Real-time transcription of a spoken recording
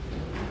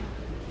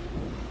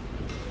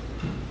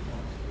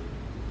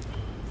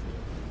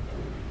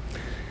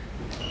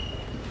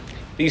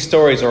These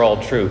stories are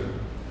all true.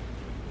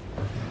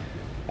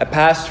 A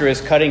pastor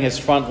is cutting his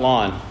front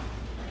lawn.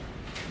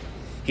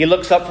 He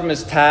looks up from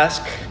his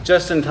task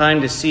just in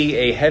time to see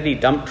a heavy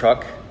dump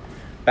truck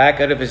back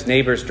out of his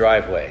neighbor's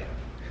driveway,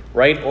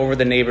 right over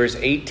the neighbor's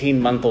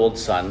 18-month-old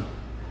son,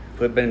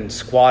 who had been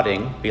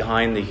squatting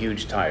behind the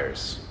huge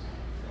tires.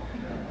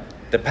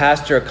 The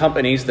pastor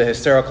accompanies the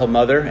hysterical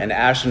mother and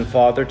ashen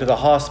father to the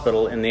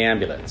hospital in the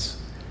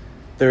ambulance.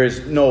 There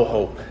is no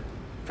hope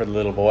for the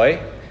little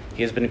boy.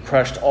 He has been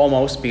crushed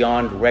almost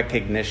beyond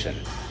recognition.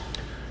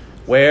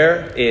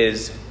 Where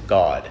is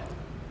God?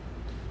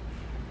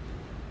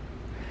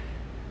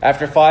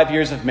 After 5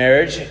 years of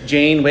marriage,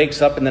 Jane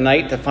wakes up in the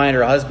night to find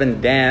her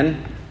husband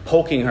Dan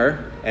poking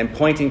her and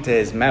pointing to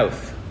his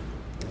mouth.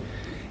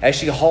 As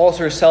she hauls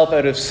herself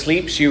out of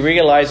sleep, she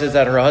realizes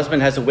that her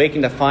husband has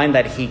awakened to find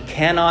that he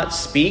cannot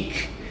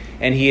speak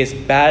and he is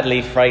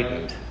badly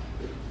frightened.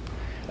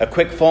 A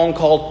quick phone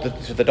call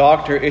to the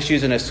doctor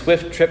issues in a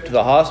swift trip to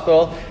the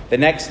hospital. The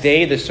next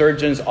day, the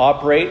surgeons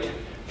operate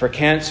for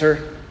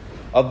cancer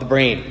of the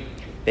brain.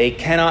 They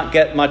cannot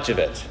get much of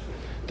it.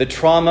 The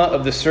trauma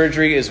of the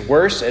surgery is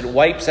worse. It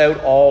wipes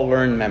out all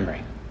learned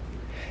memory.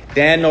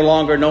 Dan no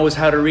longer knows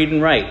how to read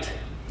and write.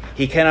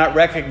 He cannot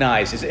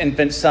recognize his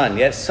infant son,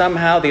 yet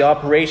somehow the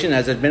operation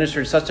has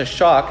administered such a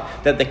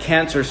shock that the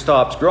cancer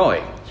stops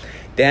growing.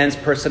 Dan's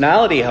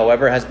personality,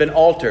 however, has been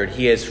altered.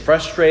 He is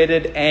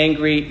frustrated,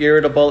 angry,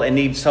 irritable, and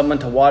needs someone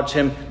to watch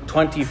him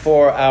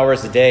 24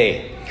 hours a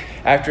day.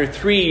 After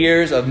 3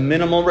 years of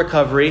minimal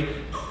recovery,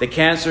 the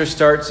cancer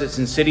starts its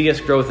insidious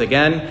growth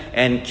again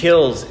and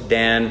kills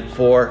Dan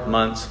 4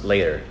 months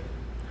later.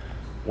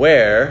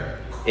 Where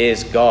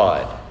is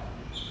God?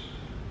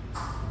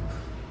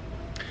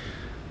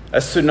 A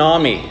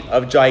tsunami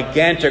of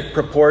gigantic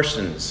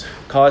proportions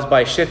caused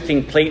by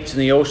shifting plates in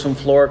the ocean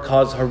floor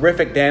caused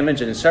horrific damage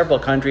in several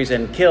countries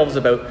and kills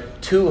about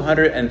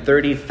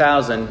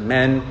 230,000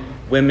 men,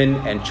 women,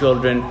 and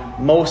children,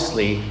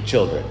 mostly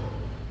children.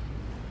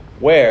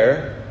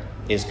 Where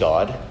is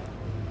God?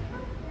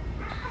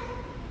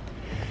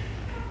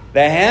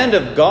 The hand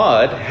of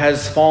God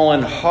has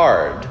fallen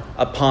hard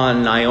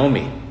upon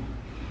Naomi.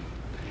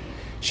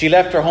 She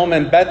left her home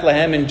in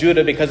Bethlehem in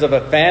Judah because of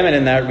a famine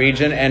in that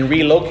region and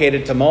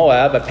relocated to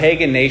Moab, a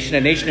pagan nation,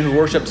 a nation who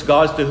worships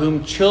gods to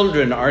whom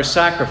children are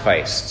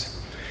sacrificed.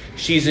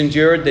 She's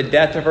endured the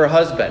death of her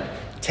husband,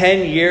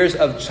 10 years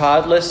of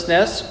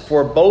childlessness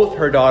for both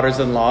her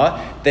daughters-in-law,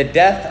 the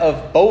death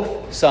of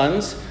both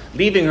sons,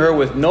 leaving her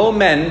with no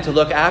men to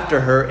look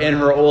after her in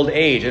her old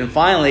age, and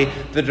finally,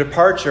 the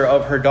departure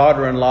of her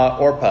daughter-in-law,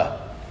 Orpah.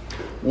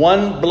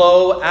 One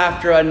blow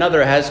after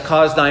another has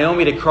caused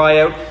Naomi to cry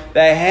out,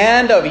 "The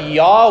hand of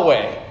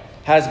Yahweh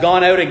has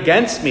gone out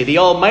against me. The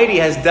Almighty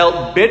has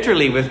dealt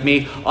bitterly with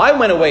me. I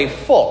went away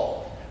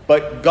full,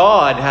 but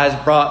God has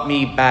brought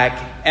me back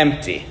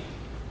empty."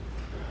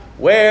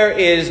 Where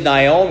is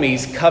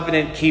Naomi's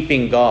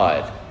covenant-keeping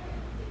God?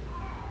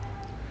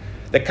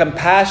 The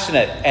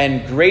compassionate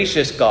and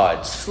gracious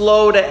God,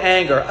 slow to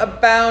anger,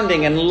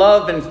 abounding in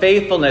love and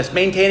faithfulness,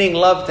 maintaining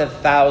love to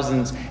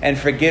thousands, and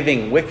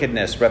forgiving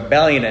wickedness,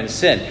 rebellion, and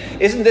sin.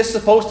 Isn't this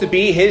supposed to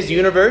be his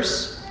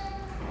universe?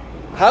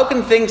 How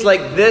can things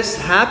like this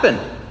happen?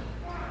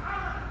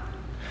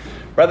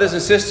 Brothers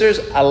and sisters,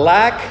 a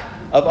lack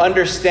of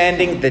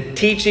understanding the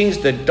teachings,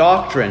 the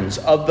doctrines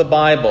of the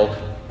Bible,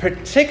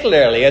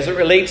 particularly as it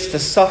relates to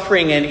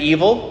suffering and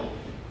evil,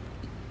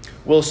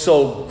 will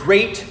sow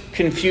great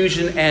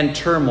confusion and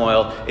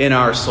turmoil in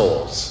our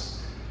souls.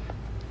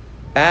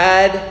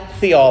 Bad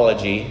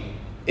theology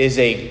is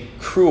a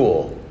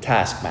cruel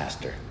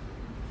taskmaster.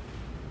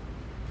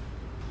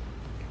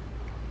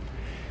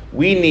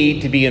 We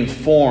need to be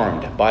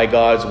informed by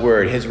God's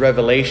word, his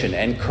revelation,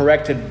 and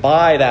corrected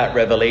by that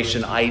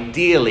revelation,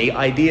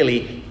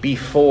 ideally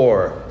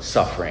before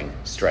suffering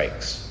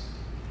strikes.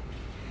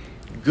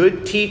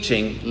 Good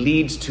teaching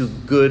leads to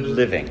good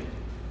living.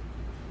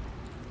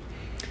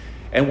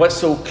 And what's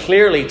so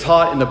clearly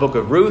taught in the book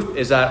of Ruth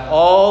is that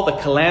all the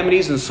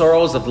calamities and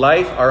sorrows of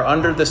life are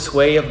under the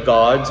sway of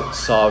God's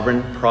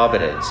sovereign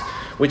providence,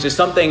 which is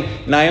something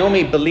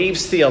Naomi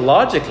believes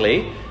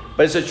theologically,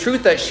 but it's a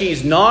truth that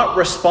she's not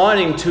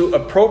responding to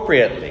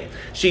appropriately.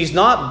 She's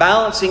not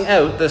balancing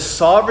out the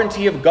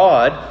sovereignty of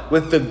God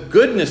with the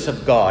goodness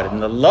of God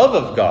and the love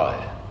of God.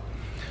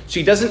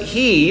 She doesn't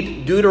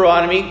heed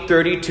Deuteronomy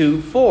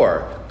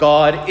 32:4.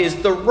 God is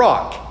the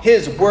rock.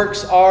 His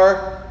works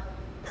are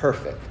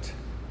perfect.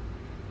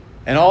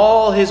 And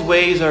all his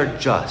ways are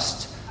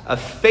just. A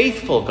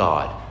faithful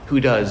God who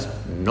does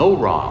no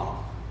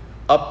wrong.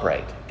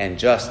 Upright and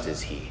just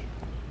is he.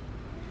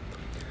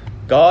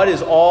 God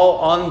is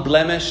all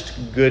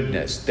unblemished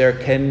goodness. There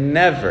can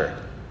never,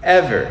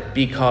 ever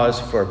be cause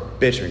for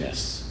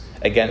bitterness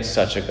against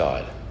such a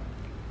God.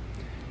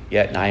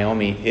 Yet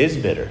Naomi is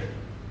bitter.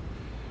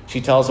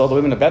 She tells all the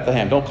women of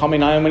Bethlehem, "Don't call me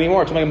Naomi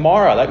anymore. Call me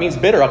Mara." That means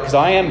bitter, because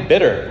I am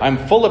bitter. I'm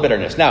full of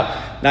bitterness. Now,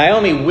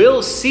 Naomi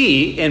will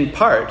see, in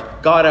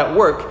part, God at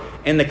work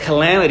in the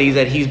calamities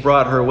that he's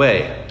brought her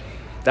way.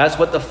 That's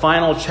what the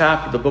final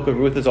chapter of the book of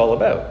Ruth is all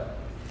about.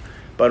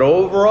 But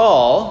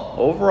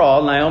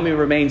overall, Naomi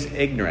remains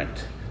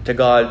ignorant to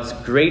God's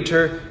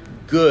greater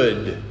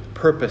good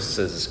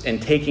purposes in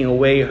taking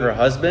away her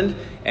husband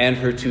and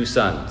her 2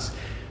 sons.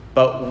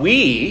 But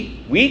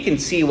we can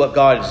see what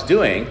God is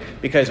doing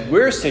because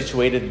we're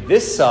situated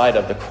this side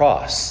of the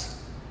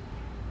cross.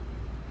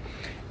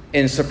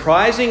 In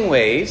surprising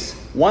ways,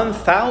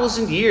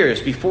 1,000 years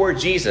before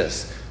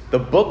Jesus, the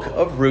book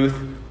of Ruth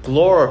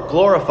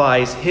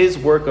glorifies his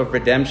work of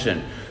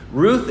redemption.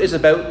 Ruth is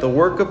about the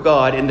work of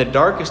God in the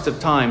darkest of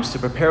times to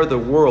prepare the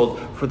world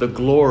for the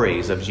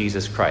glories of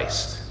Jesus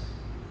Christ.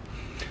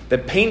 The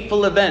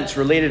painful events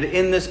related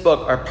in this book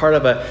are part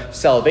of a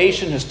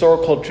salvation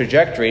historical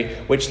trajectory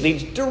which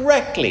leads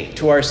directly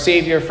to our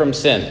Savior from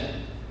sin.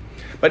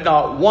 But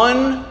not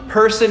one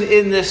person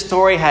in this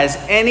story has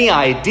any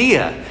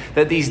idea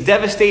that these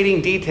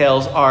devastating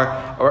details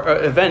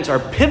or events are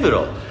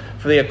pivotal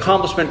for the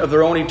accomplishment of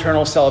their own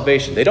eternal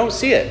salvation. They don't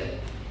see it.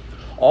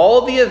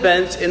 All the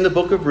events in the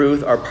book of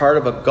Ruth are part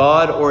of a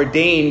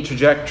God-ordained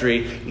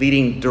trajectory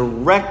leading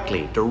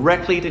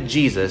directly to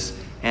Jesus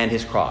and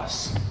his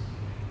cross.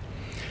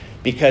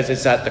 Because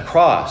it's at the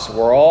cross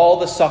where all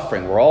the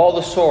suffering, where all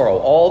the sorrow,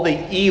 all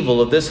the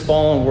evil of this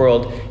fallen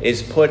world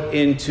is put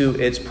into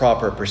its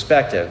proper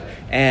perspective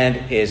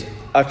and is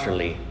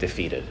utterly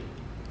defeated.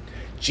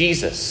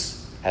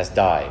 Jesus has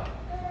died.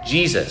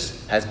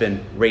 Jesus has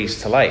been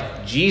raised to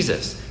life.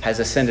 Jesus has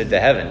ascended to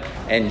heaven.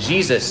 And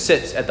Jesus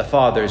sits at the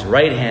Father's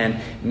right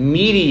hand,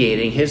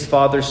 mediating his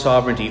Father's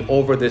sovereignty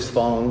over this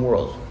fallen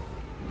world.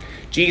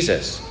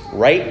 Jesus,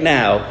 right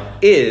now,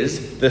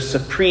 is the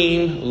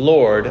supreme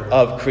Lord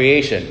of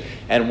creation.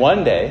 And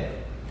one day,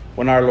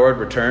 when our Lord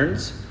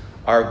returns,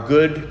 our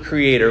good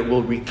Creator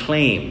will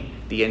reclaim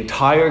the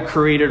entire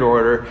created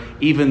order,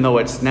 even though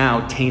it's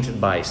now tainted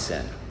by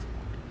sin.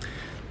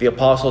 The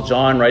Apostle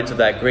John writes of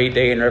that great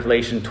day in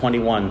Revelation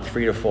 21,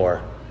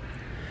 3-4.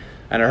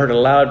 And I heard a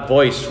loud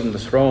voice from the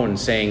throne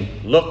saying,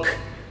 "Look,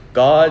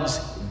 God's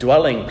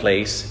dwelling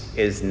place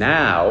is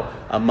now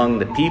among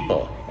the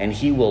people, and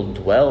he will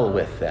dwell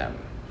with them.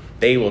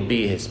 They will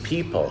be his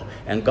people,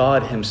 and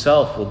God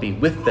himself will be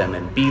with them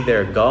and be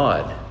their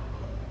God.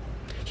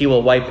 He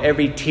will wipe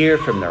every tear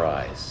from their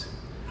eyes.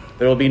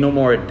 There will be no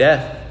more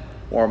death,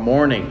 or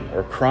mourning,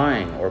 or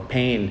crying, or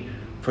pain,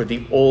 for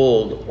the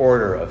old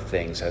order of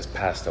things has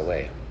passed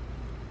away."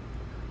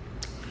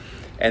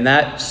 And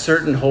that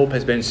certain hope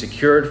has been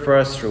secured for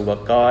us through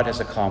what God has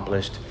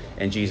accomplished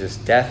in Jesus'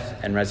 death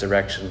and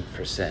resurrection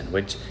for sin,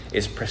 which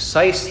is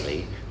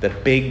precisely the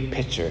big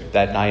picture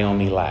that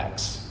Naomi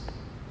lacks,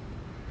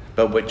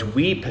 but which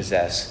we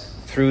possess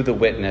through the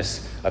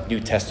witness of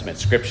New Testament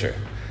Scripture.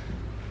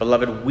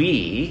 Beloved,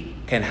 we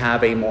can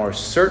have a more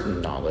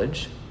certain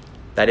knowledge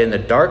that in the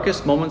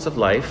darkest moments of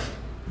life,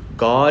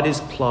 God is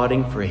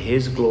plotting for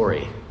his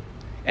glory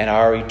and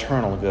our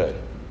eternal good.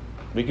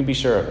 We can be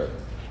sure of it.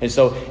 And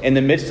so in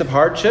the midst of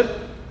hardship,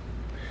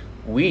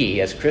 we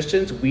as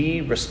Christians,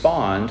 we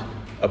respond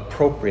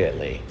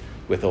appropriately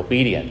with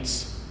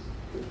obedience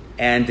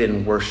and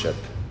in worship.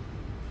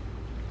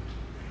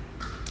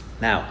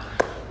 Now,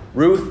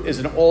 Ruth is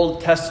an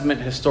Old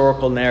Testament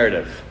historical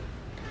narrative.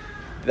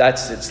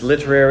 That's its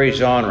literary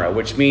genre,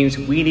 which means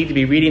we need to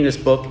be reading this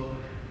book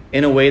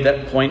in a way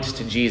that points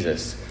to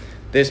Jesus.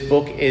 This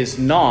book is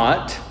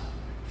not,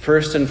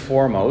 first and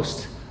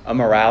foremost, a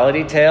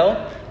morality tale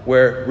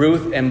where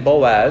Ruth and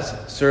Boaz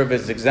serve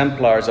as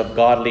exemplars of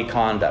godly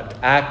conduct.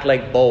 Act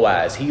like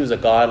Boaz, he was a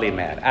godly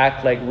man.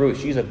 Act like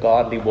Ruth, she's a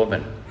godly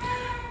woman.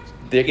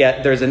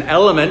 Yet there's an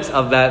element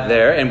of that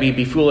there, and we'd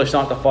be foolish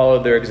not to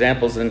follow their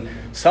examples in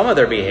some of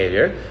their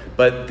behavior.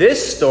 But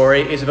this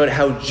story is about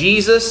how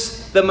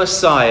Jesus, the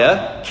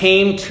Messiah,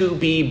 came to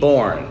be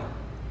born.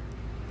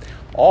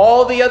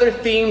 All the other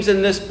themes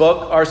in this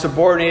book are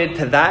subordinated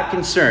to that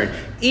concern,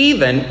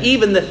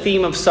 even the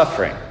theme of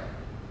suffering.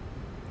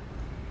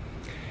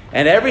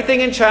 And everything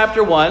in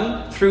chapter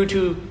 1 through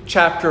to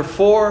chapter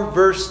 4,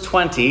 verse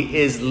 20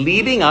 is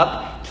leading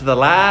up to the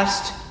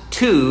last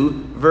 2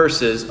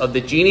 verses of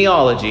the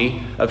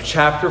genealogy of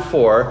chapter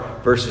 4,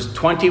 verses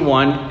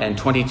 21 and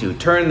 22.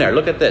 Turn there.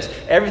 Look at this.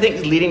 Everything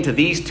is leading to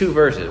these 2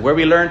 verses, where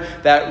we learn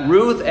that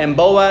Ruth and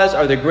Boaz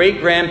are the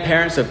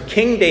great-grandparents of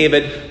King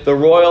David, the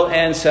royal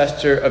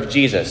ancestor of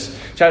Jesus.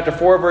 Chapter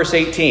 4, verse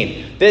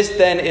 18. This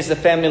then is the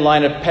family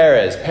line of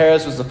Perez.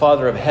 Perez was the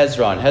father of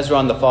Hezron.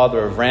 Hezron the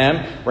father of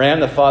Ram. Ram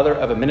the father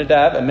of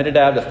Amminadab.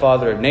 Amminadab the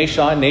father of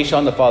Nahshon.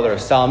 Nahshon the father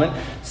of Salmon.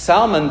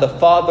 Salmon the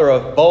father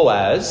of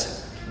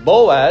Boaz.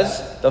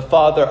 Boaz the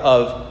father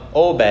of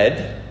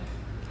Obed.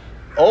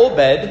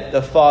 Obed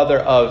the father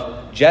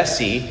of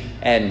Jesse.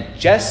 And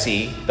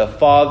Jesse the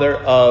father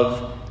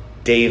of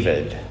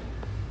David.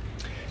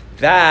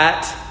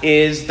 That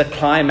is the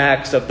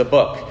climax of the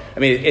book. I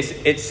mean,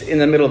 it's in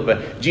the middle of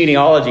a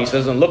genealogy, so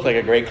it doesn't look like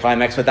a great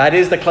climax, but that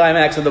is the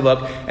climax of the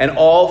book, and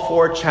all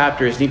 4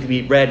 chapters need to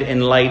be read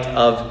in light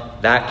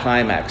of that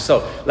climax.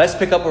 So let's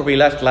pick up where we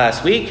left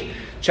last week.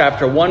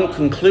 Chapter 1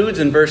 concludes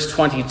in verse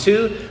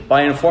 22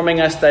 by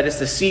informing us that it's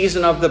the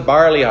season of the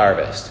barley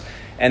harvest.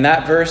 And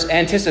that verse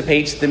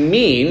anticipates the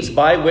means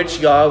by which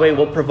Yahweh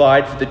will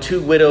provide for the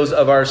two widows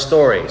of our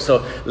story.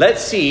 So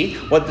let's see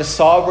what the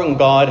sovereign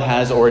God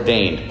has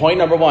ordained. Point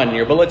number 1 in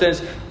your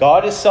bulletins: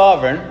 God is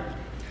sovereign.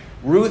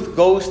 Ruth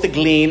goes to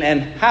glean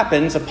and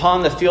happens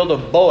upon the field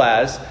of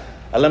Boaz,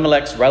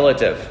 Elimelech's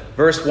relative.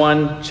 Verse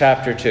 1,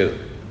 chapter 2.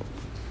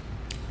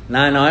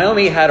 Now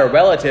Naomi had a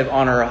relative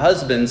on her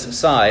husband's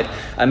side,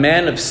 a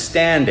man of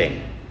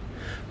standing,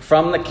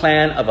 from the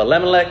clan of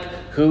Elimelech,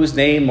 whose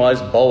name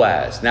was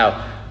Boaz.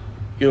 Now,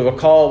 you'll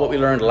recall what we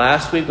learned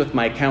last week with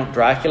my Count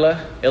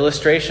Dracula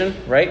illustration,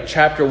 right?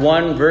 Chapter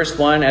 1, verse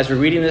 1, as we're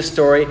reading this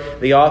story,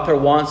 the author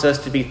wants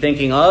us to be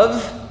thinking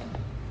of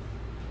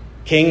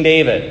King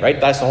David, right?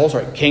 That's the whole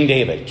story. King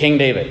David, King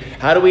David.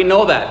 How do we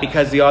know that?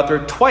 Because the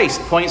author twice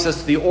points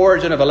us to the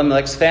origin of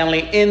Elimelech's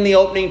family in the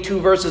opening 2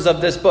 verses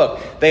of this book.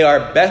 They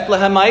are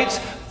Bethlehemites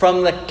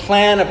from the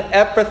clan of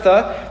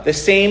Ephrathah, the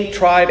same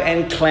tribe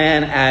and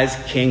clan as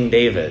King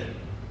David.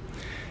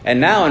 And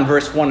now in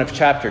verse 1 of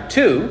chapter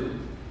 2,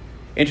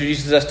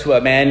 introduces us to a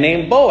man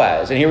named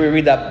Boaz. And here we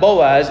read that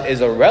Boaz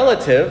is a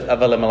relative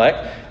of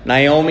Elimelech,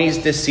 Naomi's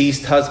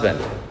deceased husband.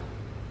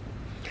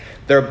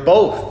 They're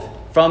both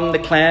from the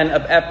clan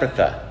of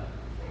Ephrathah.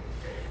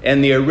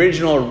 And the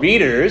original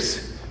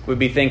readers would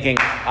be thinking,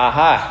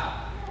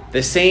 aha,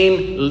 the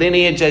same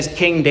lineage as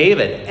King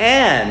David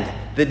and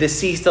the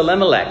deceased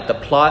Elimelech. The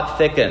plot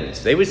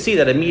thickens. They would see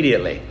that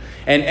immediately.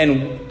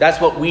 And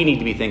that's what we need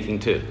to be thinking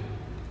too.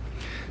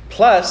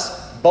 Plus,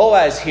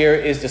 Boaz here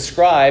is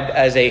described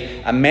as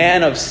a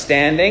man of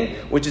standing,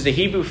 which is a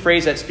Hebrew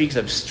phrase that speaks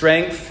of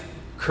strength,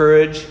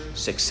 courage,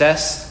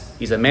 success.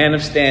 He's a man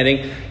of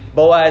standing.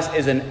 Boaz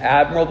is an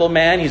admirable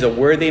man. He's a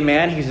worthy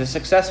man. He's a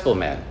successful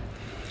man.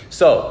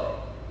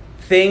 So,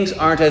 things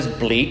aren't as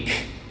bleak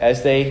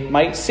as they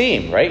might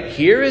seem, right?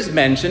 Here is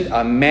mentioned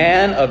a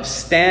man of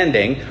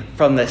standing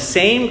from the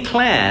same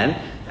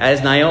clan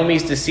as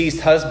Naomi's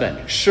deceased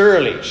husband.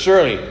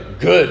 Surely,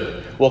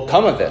 good will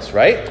come of this,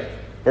 right?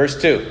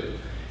 Verse 2.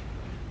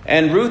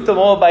 And Ruth the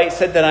Moabite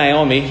said to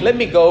Naomi, "Let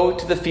me go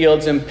to the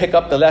fields and pick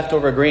up the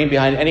leftover grain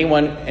behind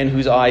anyone in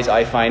whose eyes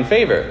I find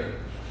favor."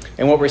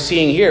 And what we're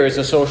seeing here is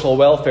the social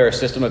welfare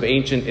system of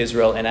ancient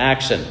Israel in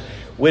action.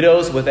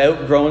 Widows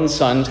without grown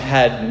sons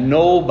had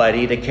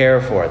nobody to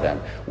care for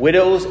them.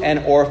 Widows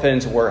and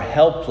orphans were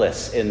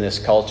helpless in this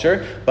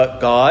culture, but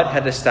God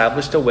had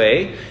established a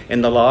way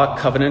in the law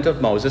covenant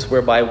of Moses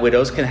whereby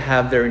widows can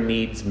have their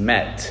needs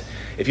met.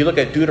 If you look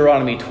at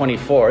Deuteronomy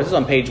 24, this is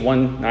on page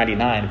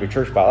 199 of your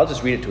church Bible. I'll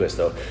just read it to us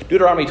though.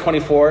 Deuteronomy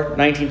 24,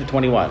 19 to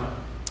 21.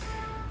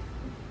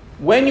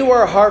 When you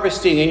are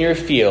harvesting in your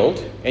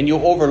field and you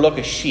overlook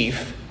a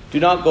sheaf, do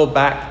not go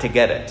back to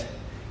get it.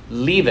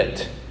 Leave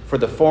it for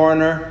the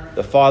foreigner,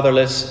 the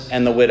fatherless,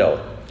 and the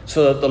widow,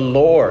 so that the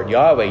Lord,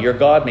 Yahweh, your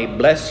God, may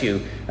bless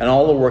you and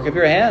all the work of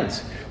your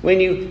hands. When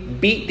you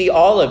beat the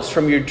olives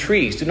from your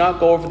trees, do not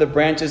go over the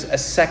branches a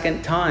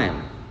second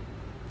time.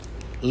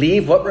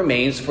 Leave what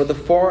remains for the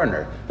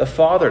foreigner, the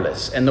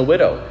fatherless, and the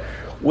widow.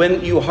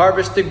 When you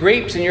harvest the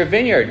grapes in your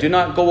vineyard, do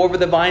not go over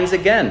the vines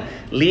again.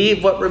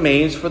 Leave what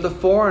remains for the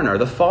foreigner,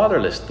 the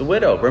fatherless, the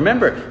widow.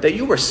 Remember that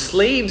you were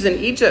slaves in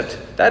Egypt.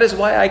 That is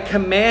why I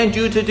command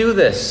you to do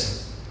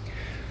this.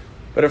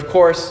 But of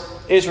course,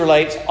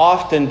 Israelites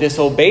often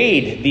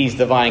disobeyed these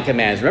divine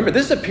commands. Remember,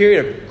 this is a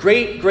period of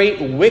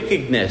great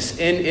wickedness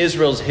in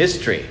Israel's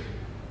history.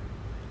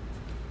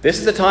 This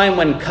is a time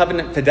when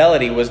covenant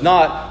fidelity was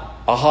not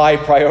a high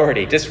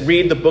priority. Just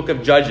read the book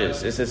of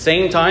Judges. It's the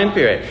same time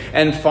period.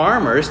 And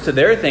farmers, to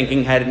their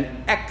thinking, had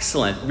an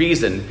excellent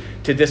reason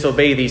to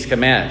disobey these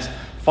commands.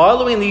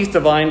 Following these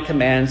divine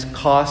commands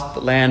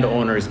cost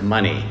landowners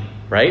money,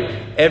 right?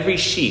 Every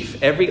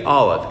sheaf, every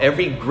olive,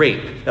 every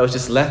grape that was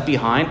just left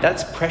behind,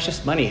 that's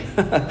precious money,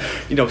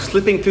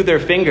 slipping through their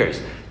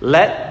fingers.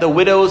 Let the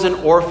widows and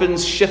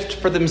orphans shift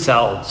for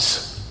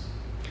themselves.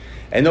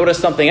 And notice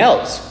something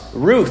else.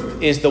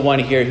 Ruth is the one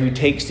here who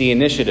takes the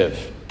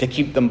initiative to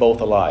keep them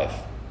both alive.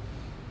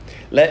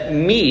 Let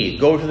me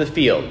go to the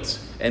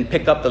fields and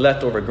pick up the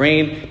leftover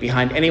grain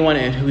behind anyone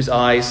in whose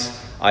eyes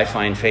I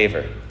find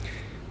favor.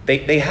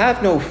 They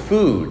have no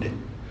food,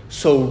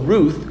 so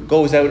Ruth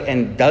goes out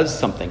and does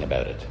something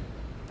about it.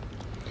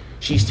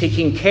 She's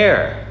taking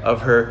care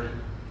of her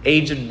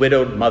aged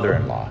widowed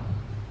mother-in-law.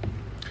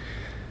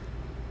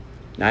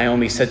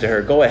 Naomi said to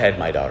her, "Go ahead,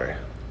 my daughter."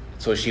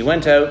 So she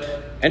went out,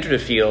 entered a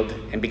field,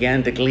 and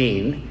began to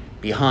glean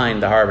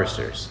behind the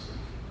harvesters.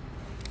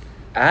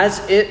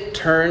 As it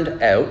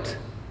turned out,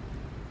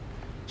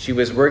 she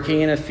was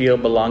working in a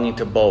field belonging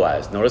to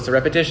Boaz. Notice the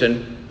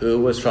repetition, who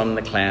was from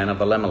the clan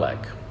of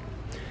Elimelech.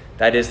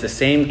 That is the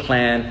same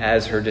clan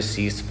as her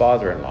deceased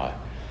father-in-law.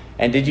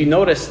 And did you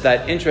notice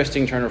that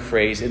interesting turn of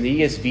phrase? In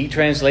the ESV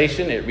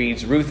translation, it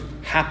reads, Ruth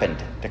happened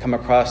to come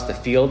across the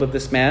field of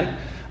this man.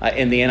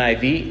 In the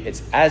NIV,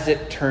 it's as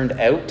it turned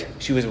out.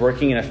 She was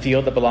working in a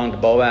field that belonged to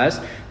Boaz.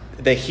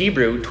 The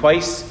Hebrew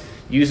twice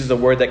uses a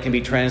word that can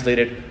be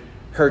translated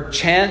her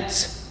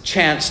chance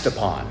chanced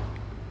upon.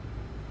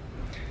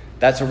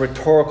 That's a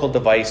rhetorical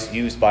device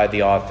used by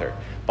the author.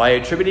 By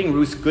attributing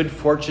Ruth's good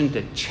fortune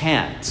to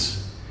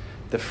chance,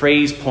 the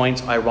phrase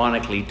points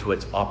ironically to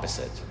its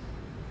opposite.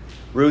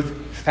 Ruth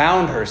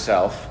found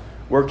herself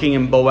working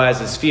in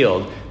Boaz's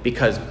field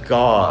because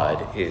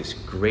God is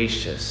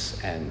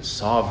gracious and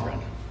sovereign.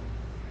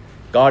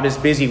 God is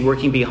busy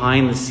working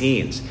behind the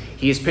scenes.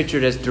 He is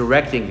pictured as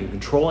directing and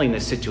controlling the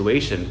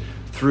situation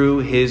through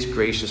his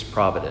gracious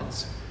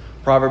providence.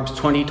 Proverbs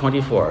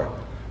 20:24,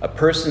 a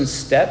person's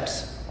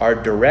steps are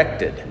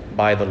directed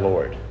by the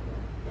Lord.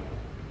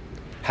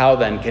 How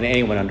then can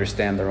anyone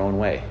understand their own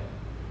way?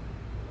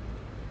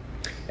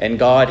 And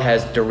God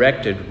has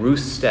directed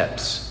Ruth's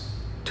steps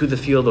to the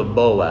field of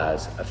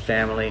Boaz, a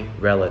family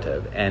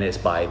relative. And it's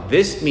by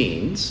this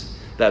means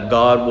that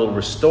God will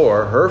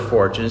restore her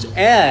fortunes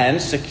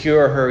and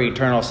secure her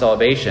eternal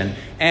salvation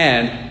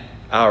and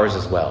ours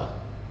as well.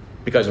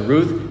 Because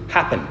Ruth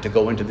happened to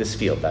go into this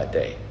field that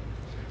day.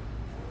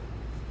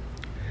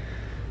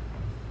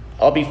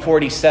 I'll be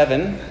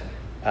 47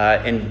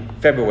 in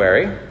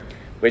February,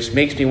 which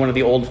makes me one of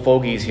the old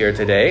fogies here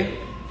today.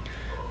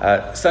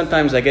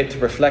 Sometimes I get to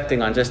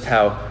reflecting on just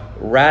how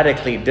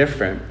radically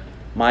different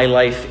my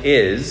life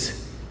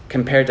is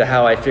compared to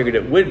how I figured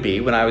it would be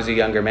when I was a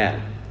younger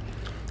man.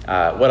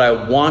 What I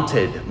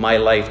wanted my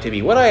life to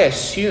be, what I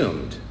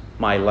assumed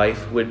my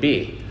life would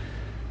be.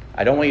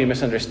 I don't want you to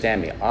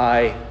misunderstand me.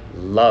 I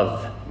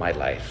love my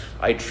life.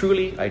 I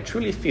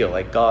truly feel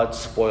like God's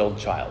spoiled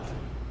child.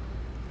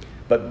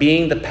 But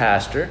being the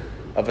pastor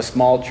of a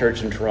small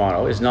church in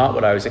Toronto is not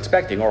what I was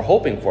expecting or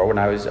hoping for when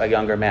I was a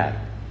younger man.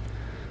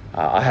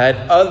 I had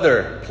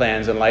other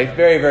plans in life,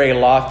 very, very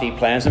lofty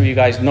plans. Some of you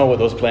guys know what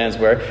those plans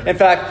were. In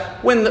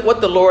fact, what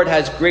the Lord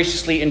has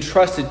graciously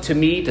entrusted to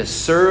me to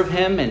serve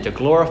him and to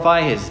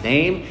glorify his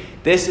name,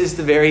 this is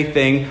the very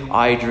thing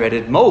I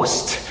dreaded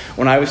most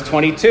when I was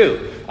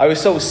 22. I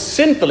was so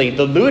sinfully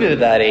deluded at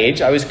that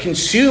age. I was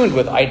consumed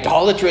with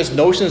idolatrous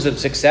notions of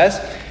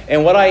success.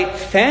 And what I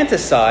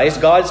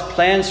fantasized God's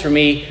plans for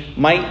me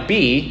might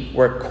be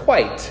were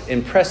quite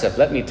impressive,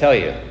 let me tell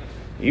you.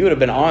 You would have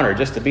been honored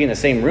just to be in the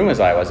same room as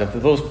I was if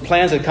those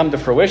plans had come to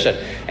fruition.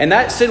 And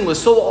that sin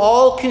was so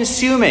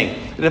all-consuming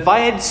that if I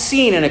had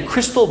seen in a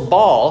crystal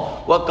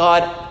ball what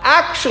God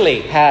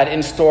actually had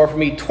in store for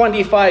me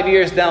 25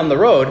 years down the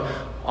road,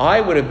 I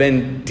would have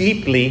been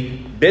deeply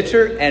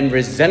bitter and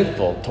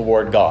resentful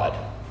toward God.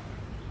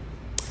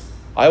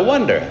 I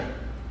wonder,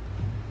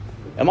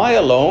 am I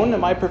alone in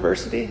my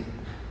perversity?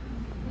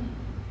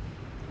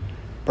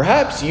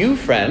 Perhaps you,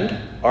 friend,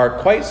 are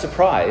quite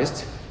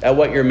surprised at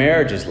what your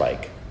marriage is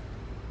like.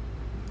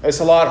 It's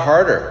a lot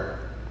harder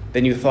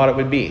than you thought it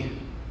would be.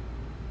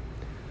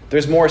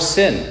 There's more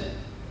sin,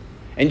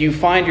 and you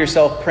find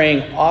yourself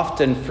praying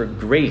often for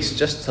grace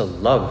just to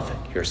love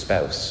your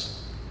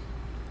spouse.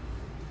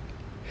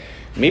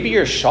 Maybe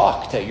you're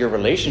shocked at your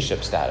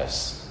relationship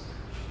status.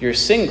 You're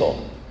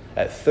single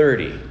at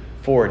 30,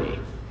 40,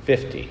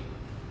 50.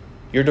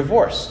 You're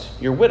divorced.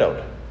 You're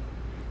widowed.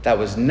 That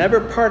was never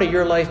part of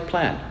your life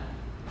plan.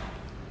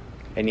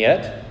 And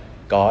yet,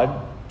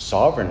 God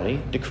sovereignly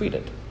decreed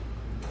it.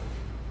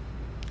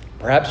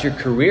 Perhaps your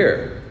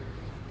career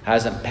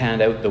hasn't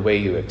panned out the way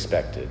you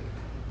expected.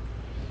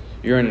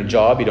 You're in a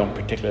job you don't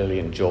particularly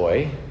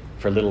enjoy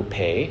for little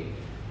pay,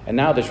 and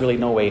now there's really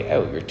no way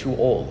out. You're too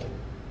old.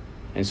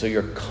 And so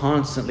you're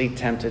constantly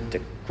tempted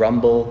to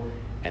grumble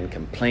and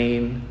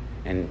complain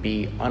and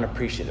be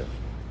unappreciative.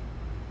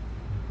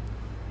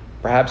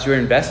 Perhaps your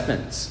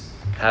investments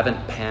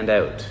haven't panned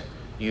out.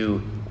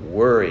 You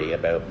worry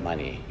about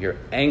money. You're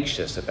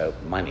anxious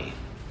about money.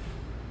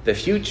 The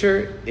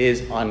future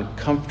is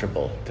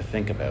uncomfortable to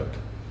think about.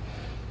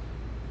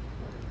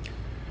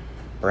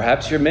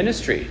 Perhaps your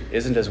ministry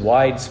isn't as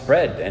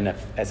widespread and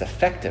as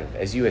effective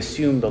as you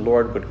assumed the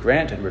Lord would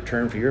grant in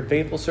return for your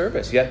faithful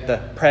service. Yet the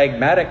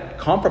pragmatic,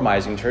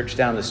 compromising church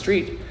down the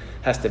street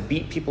has to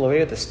beat people away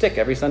with a stick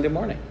every Sunday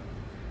morning.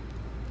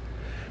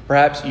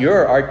 Perhaps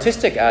your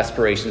artistic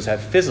aspirations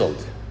have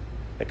fizzled.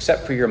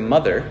 Except for your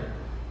mother,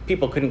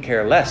 people couldn't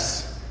care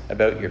less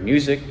about your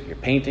music, your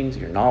paintings,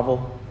 your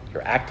novel,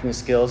 your acting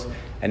skills.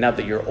 And now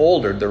that you're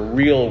older, the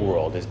real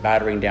world is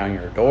battering down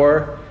your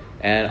door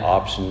and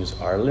options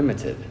are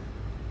limited.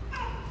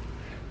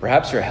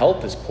 Perhaps your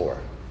health is poor.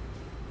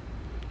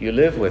 You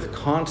live with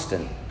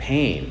constant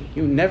pain.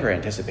 You never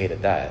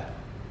anticipated that.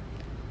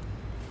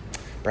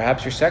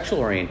 Perhaps your sexual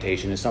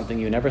orientation is something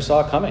you never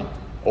saw coming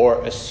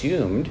or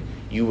assumed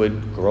you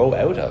would grow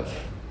out of.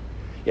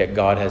 Yet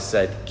God has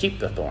said, keep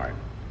the thorn.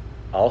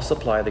 I'll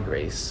supply the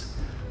grace.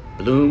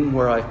 Bloom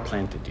where I've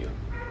planted you.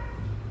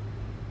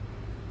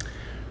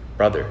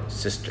 Brother,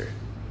 sister,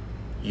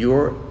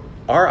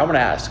 I want to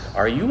ask,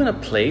 are you in a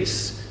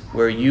place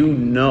where you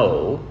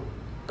know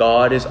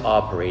God is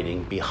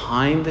operating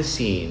behind the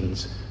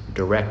scenes,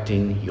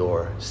 directing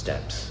your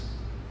steps?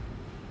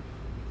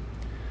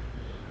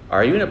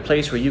 Are you in a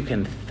place where you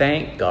can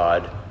thank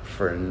God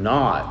for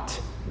not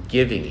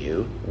giving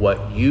you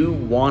what you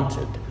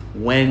wanted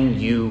when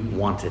you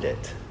wanted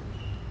it?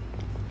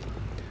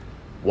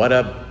 What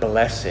a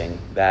blessing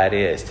that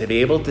is, to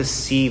be able to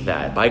see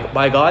that.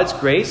 By God's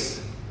grace,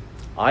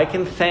 I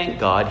can thank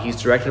God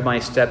he's directed my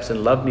steps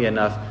and loved me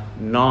enough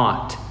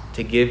not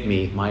to give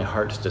me my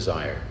heart's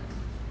desire.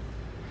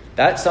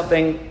 That's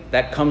something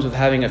that comes with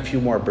having a few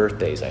more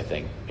birthdays, I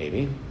think,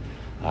 maybe.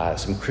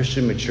 Some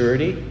Christian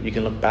maturity. You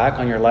can look back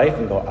on your life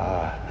and go,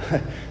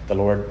 the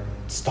Lord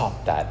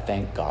stopped that.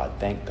 Thank God,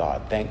 thank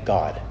God, thank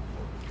God.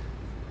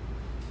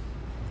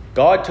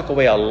 God took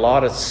away a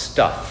lot of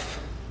stuff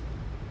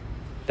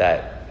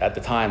that at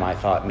the time I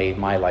thought made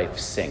my life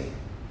sing.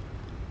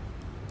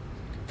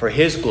 For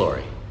his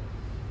glory,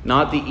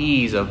 not the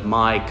ease of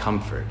my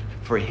comfort.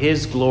 For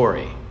his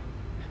glory,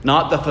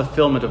 not the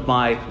fulfillment of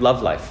my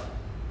love life.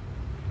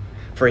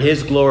 For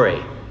his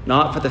glory,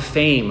 not for the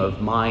fame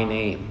of my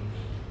name.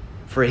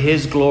 For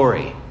his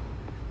glory,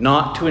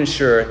 not to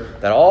ensure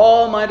that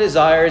all my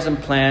desires and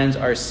plans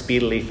are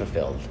speedily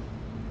fulfilled.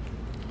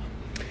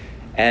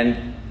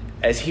 And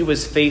as he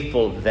was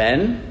faithful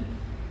then,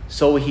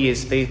 so he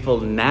is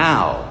faithful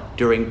now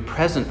during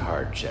present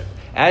hardship,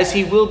 as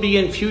he will be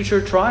in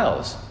future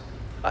trials.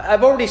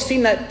 I've already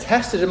seen that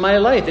tested in my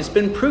life. It's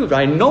been proved.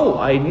 I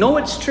know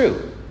it's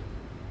true.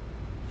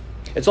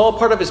 It's all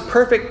part of his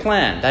perfect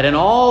plan, that in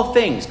all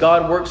things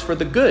God works for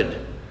the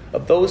good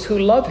of those who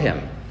love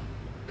him,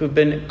 who've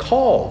been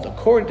called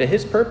according to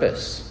his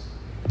purpose.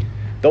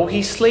 Though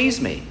he slays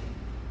me,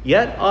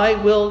 yet I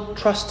will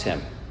trust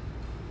him.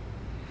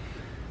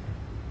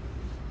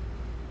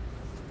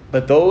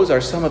 But those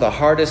are some of the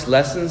hardest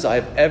lessons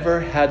I've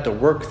ever had to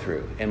work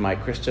through in my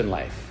Christian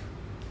life.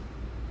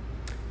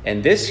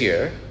 And this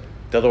year,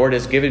 the Lord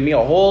has given me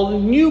a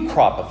whole new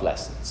crop of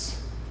lessons.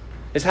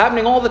 It's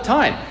happening all the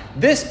time.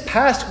 This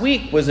past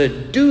week was a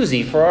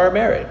doozy for our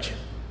marriage.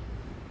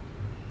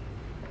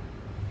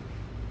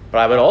 But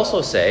I would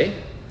also say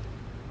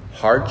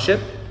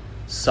hardship,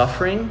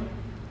 suffering,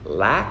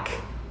 lack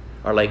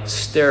are like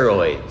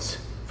steroids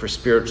for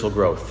spiritual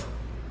growth.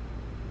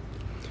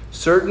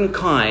 Certain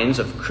kinds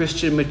of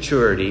Christian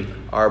maturity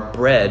are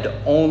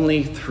bred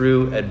only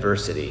through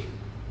adversity.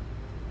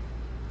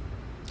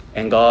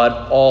 And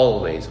God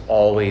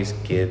always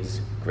gives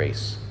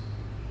grace.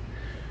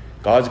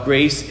 God's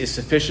grace is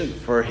sufficient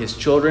for his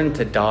children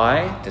to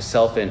die to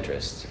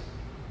self-interest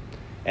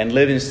and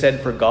live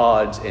instead for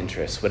God's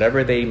interests,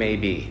 whatever they may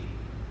be.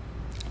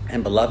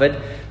 And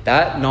beloved,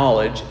 that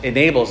knowledge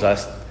enables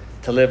us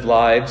to live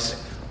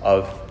lives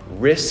of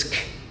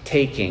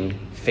risk-taking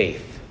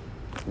faith.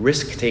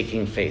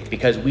 Risk-taking faith,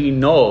 because we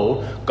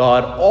know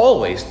God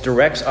always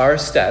directs our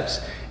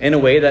steps in a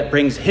way that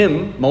brings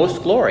him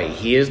most glory.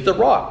 He is the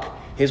rock.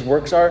 His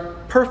works are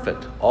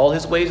perfect. All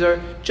his ways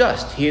are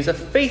just. He is a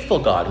faithful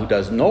God who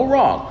does no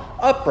wrong.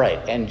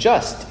 Upright and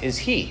just is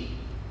he.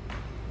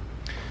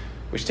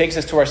 Which takes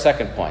us to our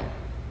second point.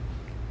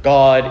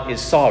 God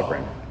is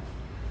sovereign.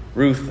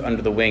 Ruth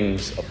under the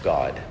wings of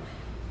God.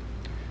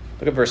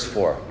 Look at verse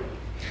 4.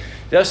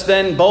 Just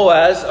then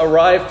Boaz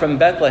arrived from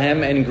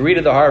Bethlehem and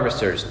greeted the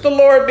harvesters. "The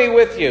Lord be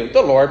with you.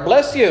 The Lord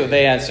bless you,"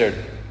 they answered.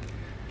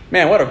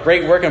 Man, what a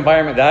great work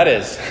environment that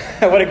is.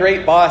 What a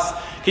great boss.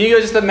 Can you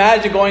just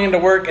imagine going into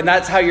work and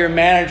that's how your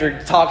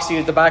manager talks to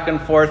you at the back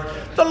and forth?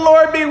 "The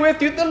Lord be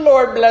with you. The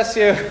Lord bless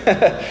you."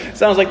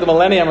 Sounds like the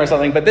millennium or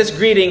something. But this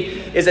greeting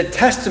is a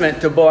testament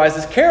to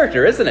Boaz's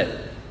character, isn't it?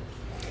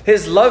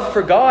 His love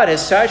for God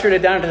is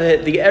saturated down to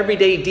the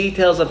everyday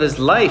details of his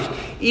life,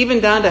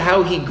 even down to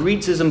how he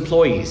greets his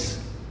employees.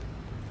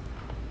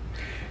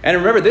 And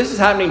remember, this is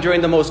happening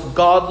during the most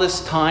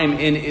godless time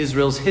in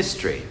Israel's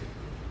history.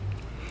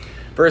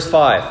 Verse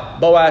 5,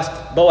 Boaz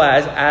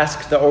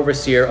asked the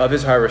overseer of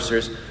his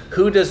harvesters,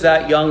 "Who does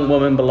that young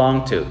woman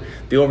belong to?"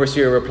 The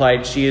overseer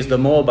replied, "She is the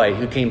Moabite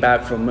who came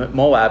back from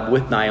Moab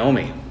with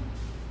Naomi."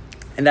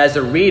 And as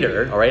a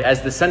reader, all right,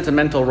 as the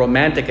sentimental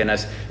romantic in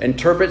us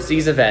interprets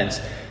these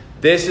events,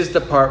 this is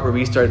the part where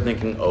we start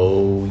thinking,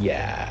 oh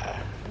yeah.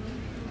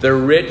 The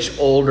rich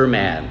older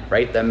man,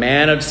 right? The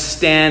man of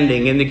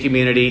standing in the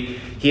community.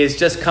 He has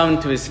just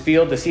come to his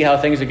field to see how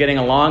things are getting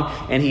along,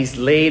 and he's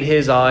laid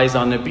his eyes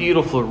on the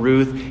beautiful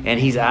Ruth, and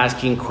he's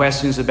asking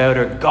questions about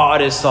her.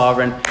 God is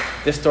sovereign.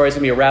 This story is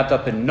going to be wrapped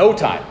up in no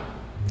time.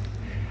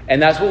 And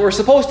that's what we're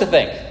supposed to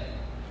think,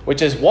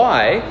 which is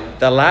why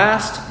the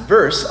last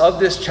verse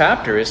of this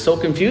chapter is so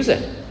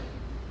confusing.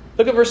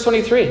 Look at verse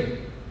 23.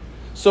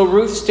 So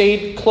Ruth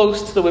stayed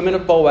close to the women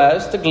of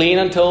Boaz to glean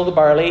until the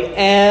barley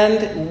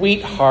and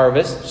wheat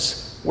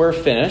harvests were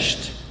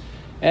finished,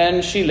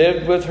 and she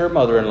lived with her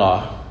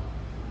mother-in-law.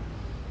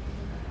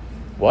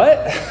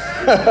 What?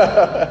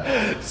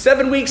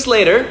 7 weeks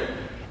later,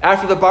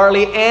 after the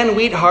barley and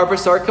wheat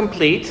harvests are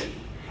complete,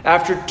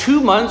 after 2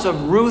 months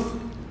of Ruth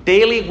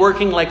daily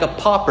working like a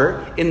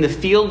pauper in the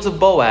fields of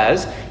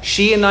Boaz,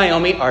 she and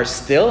Naomi are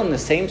still in the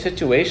same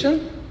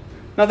situation?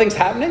 Nothing's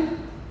happening?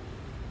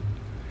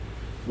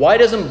 Why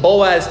doesn't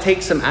Boaz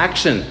take some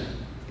action?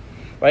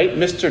 Right?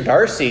 Mr.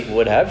 Darcy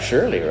would have,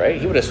 surely, right?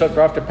 He would have swept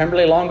her off to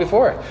Pemberley long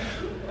before.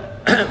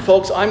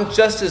 Folks, I'm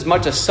just as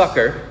much a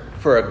sucker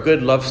for a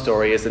good love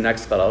story is the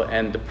next fellow,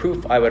 and the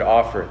proof I would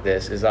offer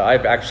this is that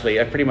I've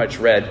pretty much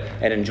read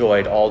and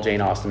enjoyed all Jane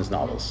Austen's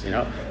novels.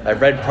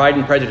 I've read Pride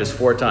and Prejudice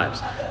 4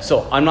 times.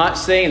 So I'm not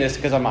saying this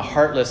because I'm a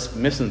heartless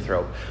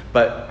misanthrope,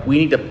 but we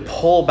need to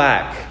pull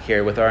back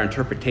here with our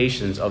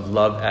interpretations of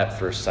love at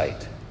first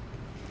sight.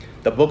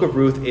 The book of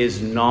Ruth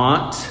is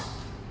not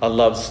a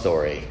love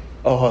story.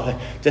 Oh,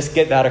 just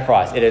get that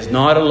across. It is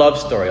not a love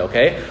story,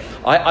 okay?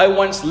 I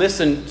once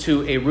listened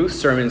to a Ruth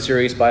sermon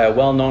series by a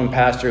well-known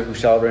pastor who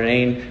shall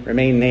remain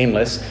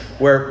nameless,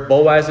 where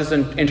Boaz's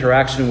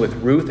interaction with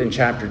Ruth in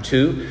chapter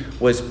 2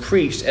 was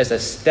preached as a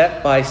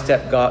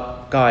step-by-step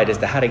guide as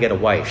to how to get a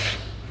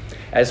wife,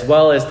 as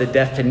well as the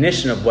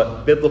definition of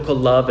what biblical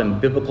love and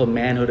biblical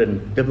manhood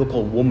and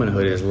biblical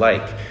womanhood is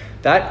like.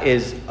 That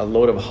is a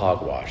load of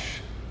hogwash.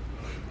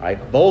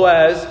 Right?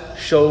 Boaz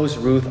shows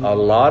Ruth a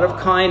lot of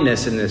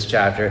kindness in this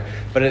chapter,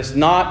 but it's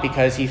not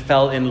because he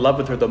fell in love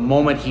with her the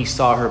moment he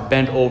saw her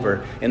bent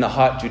over in the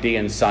hot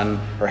Judean sun,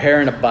 her hair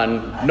in a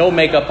bun, no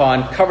makeup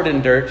on, covered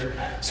in dirt,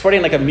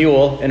 sweating like a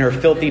mule in her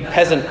filthy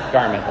peasant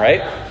garment,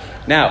 right?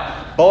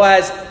 Now,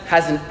 Boaz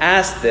hasn't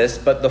asked this,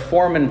 but the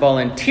foreman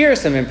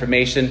volunteers some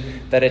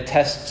information that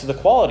attests to the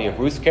quality of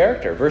Ruth's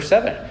character. Verse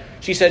 7,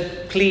 she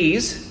said,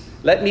 "Please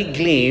let me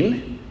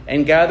glean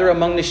and gather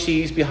among the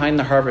sheaves behind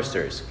the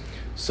harvesters."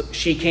 So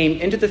she came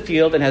into the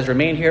field and has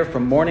remained here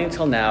from morning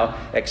till now,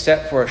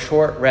 except for a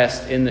short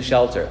rest in the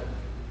shelter.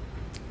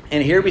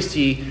 And here we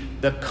see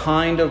the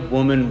kind of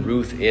woman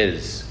Ruth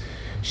is.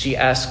 She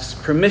asks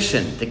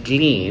permission to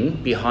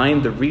glean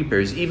behind the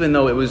reapers, even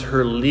though it was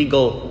her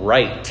legal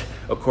right,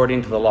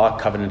 according to the law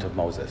covenant of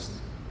Moses.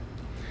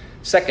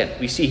 Second,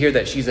 we see here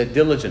that she's a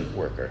diligent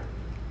worker.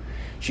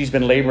 She's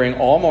been laboring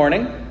all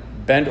morning,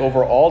 bent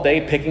over all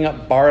day, picking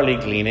up barley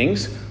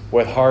gleanings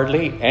with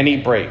hardly any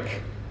break.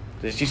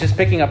 She's just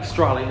picking up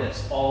straw like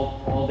this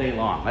all day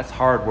long. That's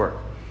hard work.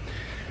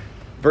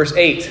 Verse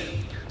 8.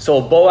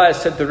 So Boaz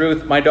said to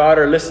Ruth, "My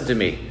daughter, listen to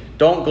me.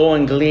 Don't go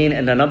and glean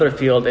in another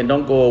field, and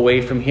don't go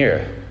away from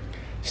here.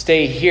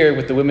 Stay here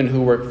with the women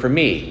who work for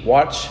me.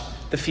 Watch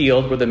the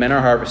field where the men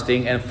are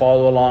harvesting and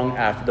follow along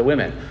after the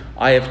women.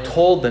 I have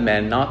told the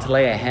men not to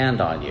lay a hand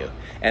on you."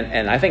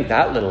 And I think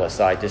that little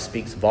aside just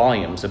speaks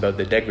volumes about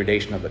the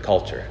degradation of the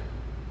culture.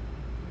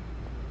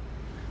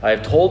 I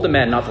have told the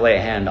men not to lay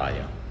a hand on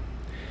you.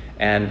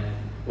 And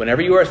whenever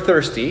you are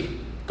thirsty,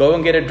 go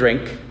and get a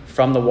drink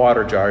from the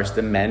water jars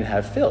the men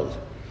have filled.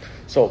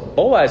 So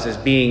Boaz is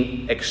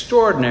being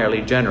extraordinarily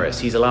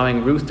generous. He's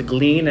allowing Ruth to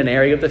glean an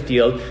area of the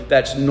field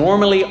that's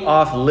normally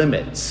off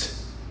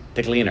limits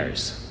to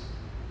gleaners.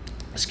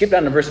 Skip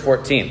down to verse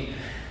 14.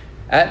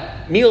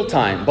 At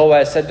mealtime,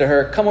 Boaz said to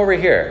her, "Come over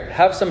here,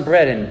 have some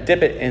bread and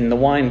dip it in the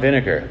wine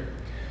vinegar."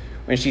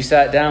 When she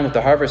sat down with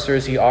the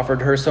harvesters, he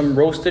offered her some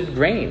roasted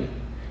grain.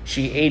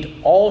 She ate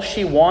all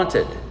she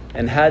wanted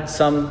and had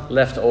some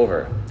left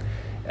over.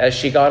 As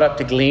she got up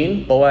to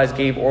glean, Boaz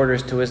gave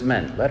orders to his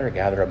men. "Let her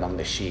gather among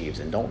the sheaves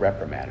and don't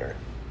reprimand her.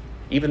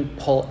 Even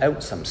pull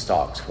out some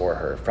stalks for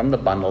her from the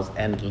bundles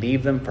and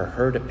leave them for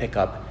her to pick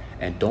up,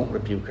 and don't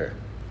rebuke her."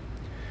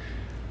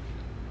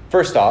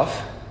 First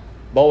off,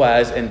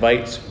 Boaz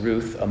invites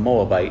Ruth, a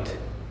Moabite,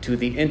 to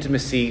the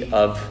intimacy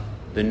of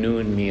the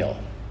noon meal.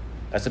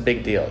 That's a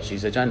big deal.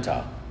 She's a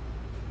Gentile.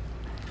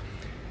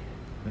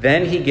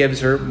 Then he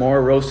gives her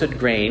more roasted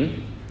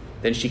grain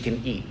than she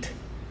can eat.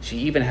 She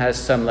even has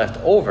some left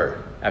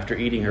over after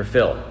eating her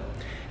fill.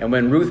 And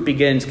when Ruth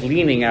begins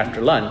gleaning after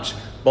lunch,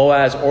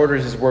 Boaz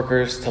orders his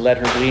workers to let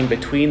her glean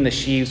between the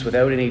sheaves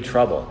without any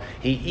trouble.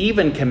 He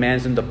even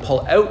commands them to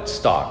pull out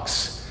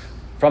stalks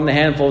from the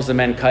handfuls the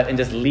men cut and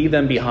just leave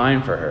them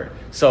behind for her.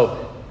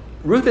 So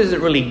Ruth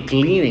isn't really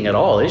gleaning at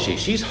all, is she?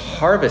 She's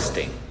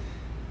harvesting.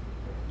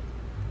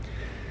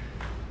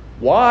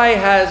 Why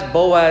has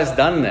Boaz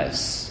done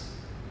this?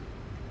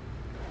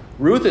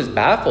 Ruth is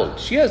baffled.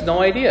 She has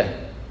no idea.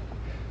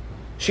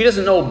 She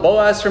doesn't know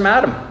Boaz from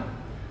Adam.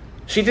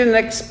 She didn't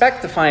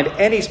expect to find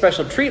any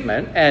special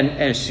treatment,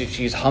 and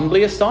she's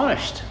humbly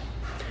astonished.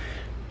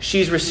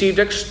 She's received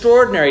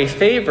extraordinary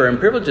favor and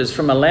privileges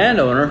from a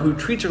landowner who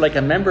treats her like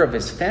a member of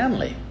his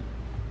family.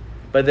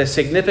 But the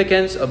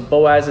significance of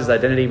Boaz's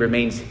identity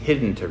remains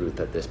hidden to Ruth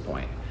at this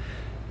point.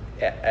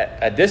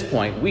 At this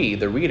point, we,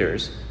 the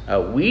readers,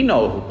 we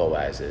know who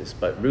Boaz is,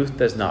 but Ruth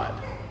does not.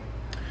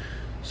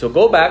 So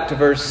go back to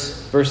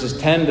verses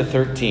 10 to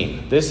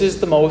 13. This is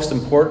the most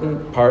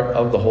important part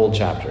of the whole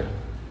chapter.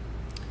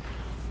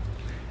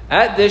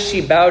 At this,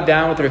 she bowed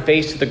down with her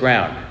face to the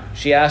ground.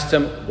 She asked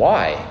him,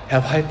 "Why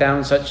have I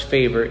found such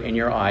favor in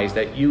your eyes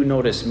that you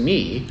notice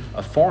me,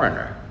 a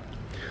foreigner?"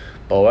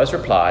 Boaz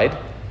replied,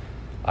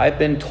 "I've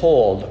been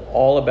told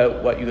all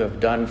about what you have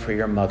done for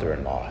your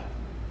mother-in-law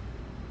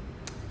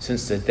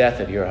since the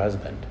death of your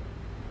husband,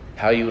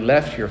 how you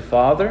left your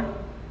father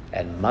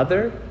and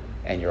mother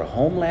and your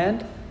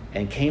homeland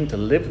and came to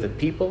live with the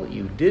people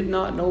you did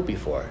not know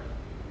before.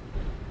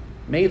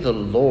 May the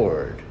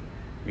Lord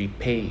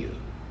repay you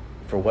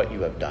for what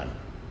you have done.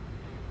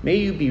 May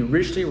you be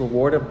richly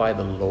rewarded by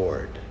the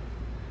Lord,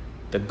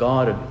 the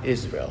God of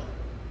Israel,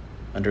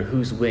 under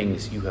whose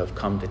wings you have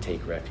come to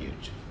take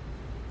refuge.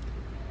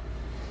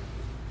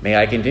 May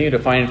I continue to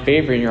find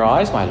favor in your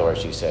eyes, my lord,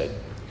 she said.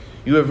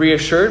 You have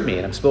reassured me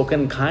and have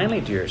spoken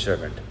kindly to your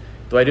servant,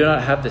 though I do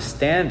not have the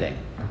standing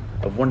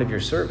of one of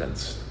your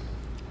servants.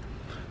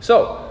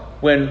 So,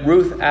 when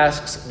Ruth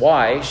asks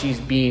why she's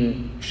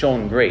being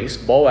shown grace,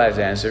 Boaz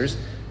answers,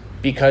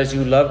 because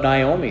you love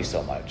Naomi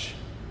so much,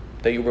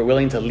 that you were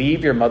willing to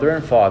leave your mother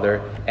and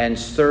father and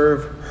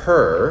serve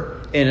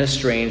her in a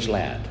strange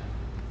land.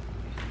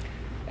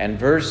 And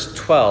verse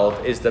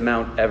 12 is the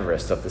Mount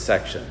Everest of the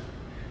section.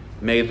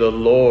 May the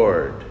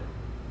Lord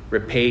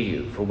repay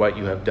you for what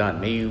you have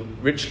done. May you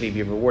richly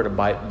be rewarded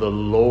by the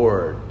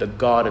Lord, the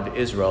God of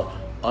Israel,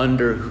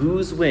 under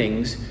whose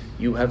wings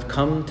you have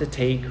come to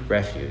take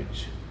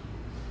refuge.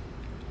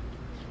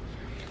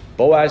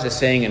 Boaz is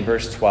saying in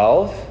verse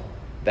 12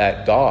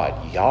 that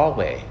God,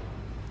 Yahweh,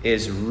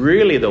 is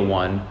really the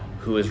one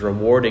who is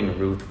rewarding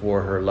Ruth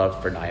for her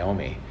love for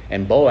Naomi.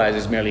 And Boaz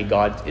is merely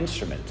God's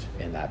instrument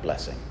in that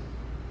blessing.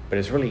 But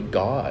it's really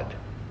God.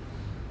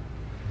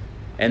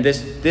 And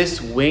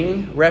this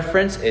wing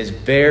reference is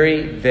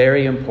very,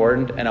 very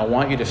important, and I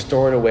want you to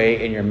store it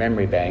away in your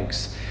memory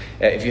banks.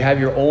 If you have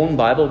your own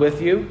Bible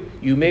with you,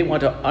 you may want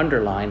to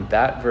underline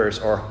that verse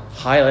or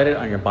highlight it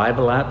on your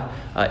Bible app.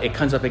 It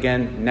comes up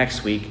again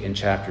next week in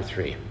chapter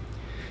 3.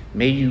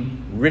 May you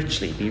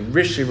be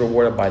richly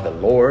rewarded by the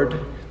Lord,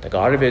 the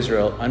God of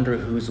Israel, under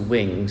whose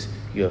wings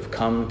you have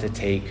come to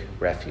take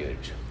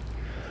refuge.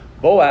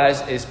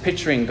 Boaz is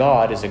picturing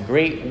God as a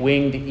great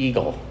winged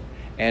eagle,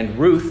 and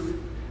Ruth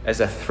as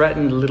a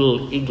threatened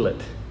little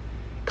eaglet,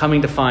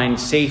 coming to find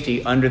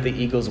safety under the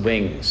eagle's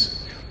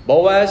wings.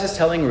 Boaz is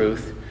telling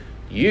Ruth,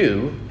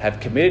 you have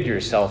committed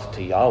yourself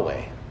to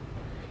Yahweh.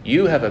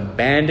 You have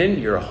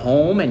abandoned your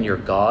home and your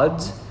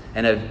gods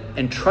and have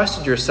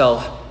entrusted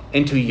yourself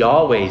into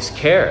Yahweh's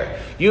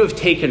care. You have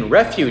taken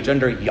refuge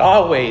under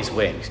Yahweh's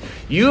wings.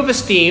 You have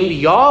esteemed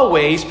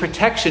Yahweh's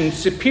protection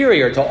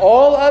superior to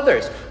all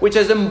others, which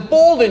has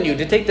emboldened you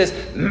to take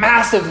this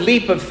massive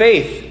leap of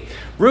faith.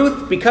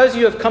 Ruth, because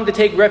you have come to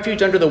take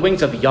refuge under the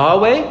wings of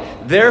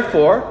Yahweh,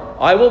 therefore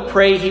I will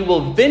pray he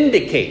will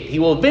vindicate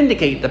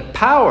the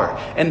power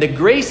and the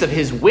grace of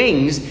his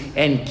wings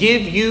and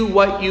give you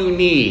what you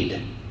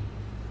need.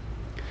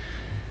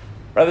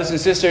 Brothers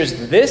and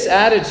sisters, this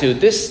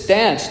attitude, this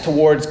stance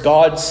towards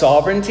God's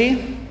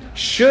sovereignty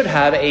should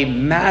have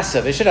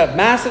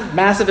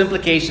massive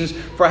implications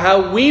for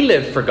how we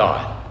live for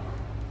God.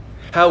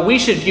 How we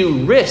should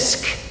view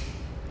risk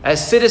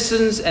as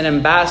citizens and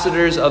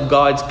ambassadors of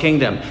God's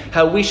kingdom.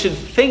 How we should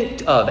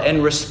think of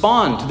and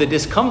respond to the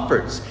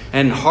discomforts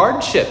and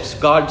hardships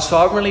God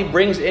sovereignly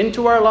brings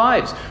into our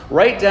lives,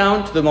 right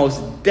down to the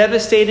most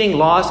devastating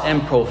loss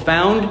and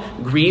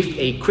profound grief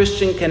a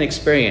Christian can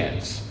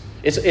experience.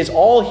 It's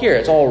all here.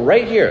 It's all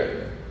right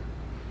here.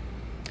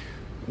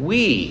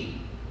 We,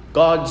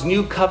 God's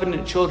new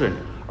covenant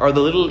children, are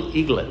the little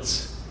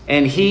eaglets.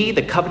 And he,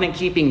 the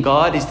covenant-keeping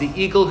God, is the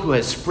eagle who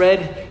has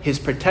spread his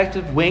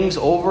protective wings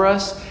over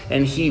us,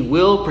 and he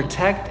will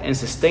protect and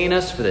sustain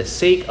us for the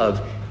sake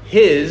of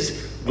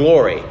his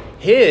glory.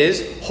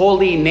 His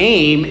holy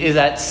name is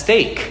at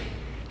stake.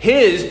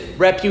 His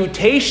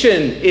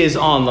reputation is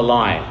on the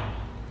line.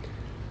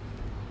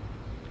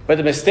 But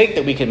the mistake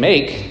that we can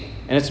make,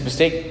 and it's a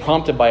mistake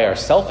prompted by our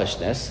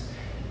selfishness,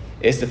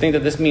 is to think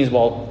that this means,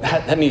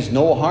 that means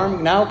no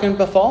harm now can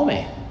befall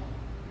me.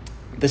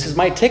 This is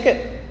my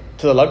ticket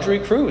to the luxury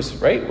cruise,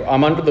 right?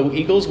 I'm under the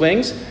eagle's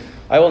wings.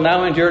 I will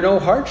now endure no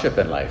hardship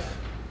in life.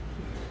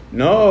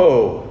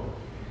 No.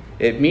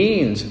 It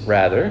means,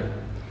 rather,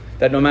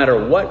 that no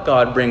matter what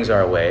God brings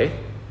our way,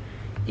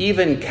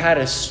 even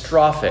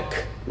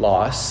catastrophic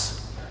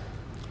loss,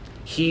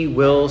 he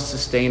will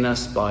sustain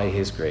us by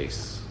his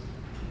grace.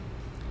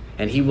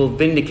 And he will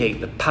vindicate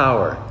the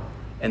power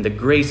and the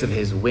grace of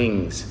his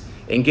wings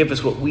and give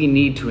us what we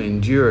need to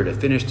endure to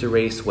finish the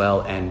race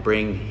well and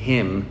bring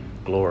him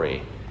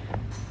glory.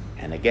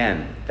 And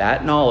again,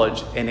 that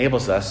knowledge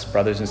enables us,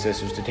 brothers and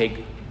sisters, to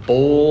take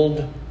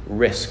bold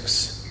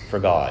risks for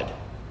God.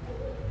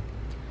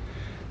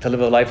 To live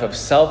a life of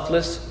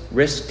selfless,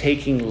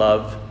 risk-taking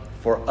love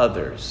for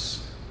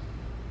others.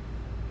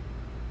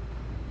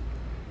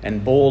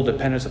 And bold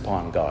dependence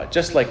upon God,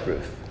 just like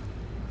Ruth.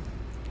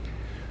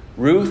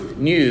 Ruth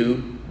knew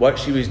what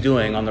she was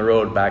doing on the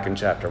road back in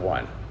chapter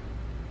 1.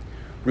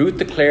 Ruth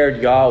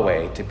declared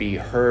Yahweh to be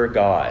her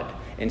God,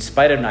 in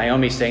spite of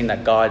Naomi saying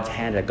that God's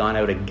hand had gone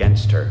out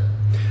against her.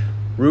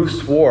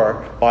 Ruth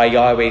swore by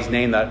Yahweh's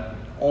name that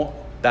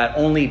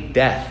only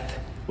death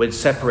would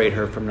separate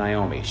her from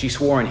Naomi. She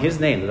swore in his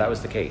name that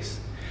was the case.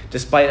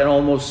 Despite an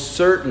almost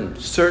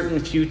certain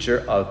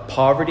future of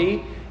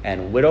poverty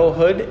and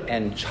widowhood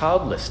and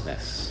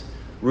childlessness,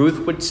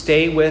 Ruth would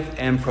stay with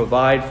and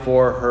provide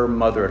for her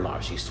mother-in-law.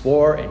 She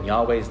swore in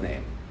Yahweh's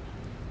name.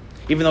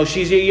 Even though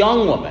she's a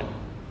young woman,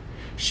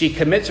 she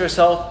commits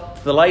herself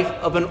to the life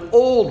of an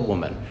old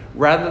woman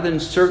rather than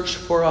search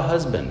for a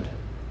husband.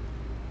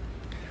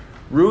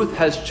 Ruth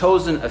has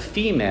chosen a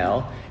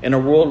female in a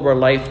world where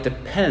life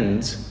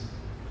depends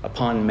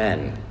upon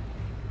men.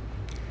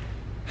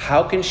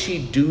 How can she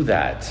do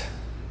that?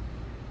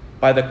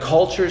 By the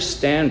culture's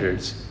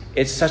standards,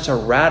 it's such a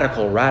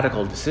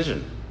radical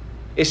decision.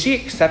 Is she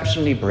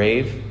exceptionally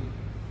brave?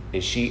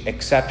 Is she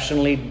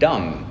exceptionally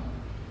dumb?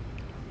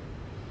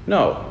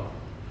 No.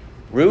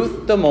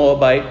 Ruth the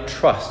Moabite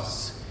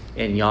trusts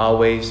in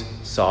Yahweh's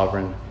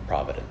sovereign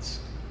providence.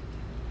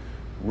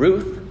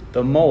 Ruth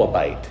the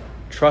Moabite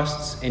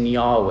trusts in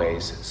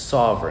Yahweh's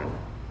sovereign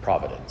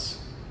providence.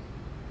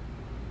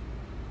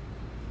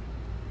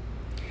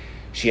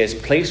 She has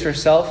placed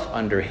herself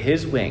under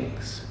his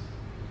wings.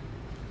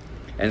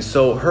 And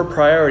so her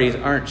priorities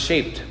aren't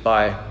shaped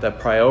by the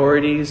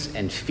priorities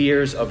and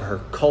fears of her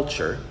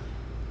culture,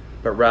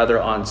 but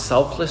rather on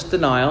selfless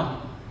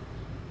denial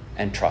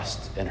and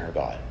trust in her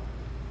God.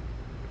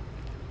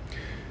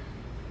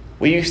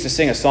 We used to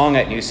sing a song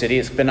at New City.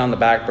 It's been on the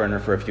back burner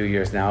for a few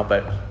years now,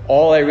 but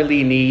all I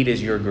really need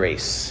is your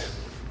grace.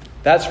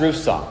 That's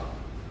Ruth's song.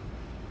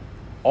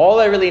 All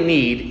I really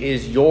need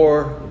is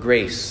your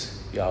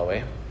grace,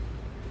 Yahweh.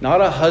 Not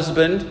a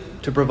husband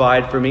to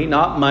provide for me,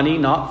 not money,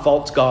 not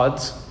false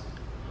gods.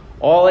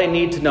 All I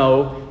need to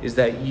know is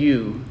that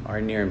you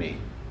are near me,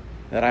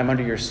 that I'm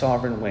under your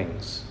sovereign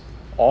wings.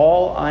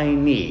 All I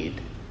need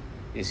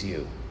is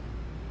you.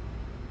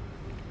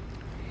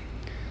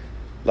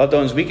 Loved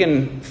ones, we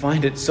can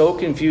find it so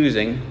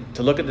confusing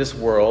to look at this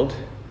world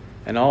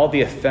and all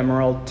the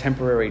ephemeral,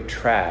 temporary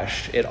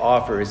trash it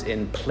offers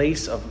in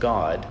place of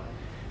God.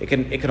 It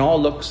can all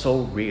look so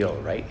real,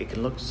 right? It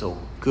can look so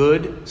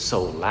good,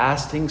 so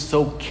lasting,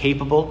 so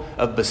capable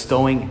of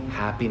bestowing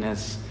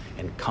happiness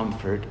and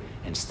comfort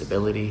and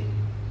stability.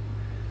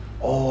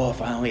 Oh,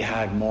 if I only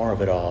had more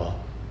of it all,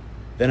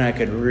 then I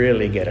could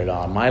really get it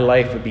on. My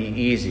life would be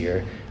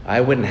easier.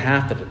 I wouldn't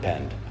have to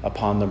depend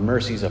upon the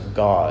mercies of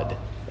God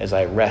as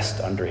I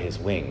rest under his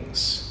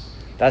wings.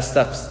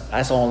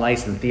 That's all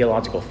nice in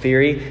theological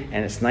theory,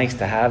 and it's nice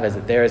to have as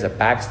there as a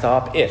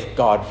backstop if,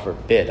 God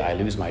forbid, I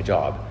lose my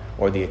job,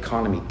 or the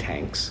economy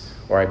tanks,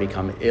 or I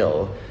become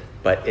ill.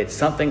 But it's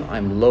something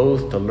I'm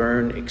loath to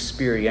learn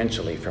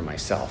experientially for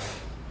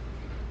myself.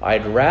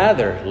 I'd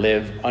rather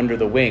live under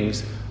the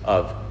wings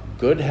of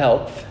good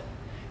health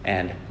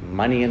and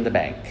money in the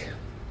bank.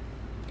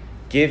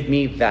 Give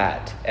me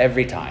that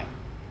every time,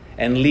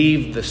 and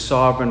leave the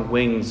sovereign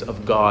wings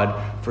of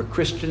God for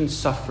Christians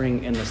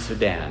suffering in the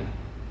Sudan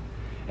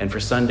and for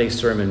Sunday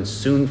sermons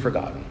soon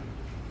forgotten.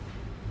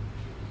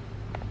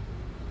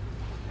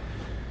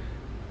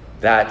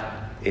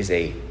 That is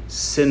a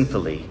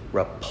sinfully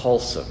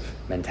repulsive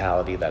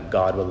mentality that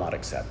God will not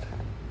accept.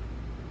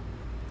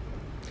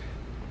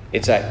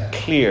 It's at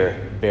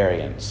clear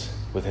variance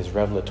with his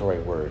revelatory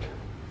word.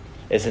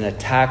 It's an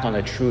attack on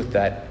the truth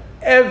that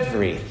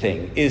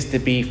everything is to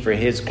be for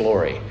his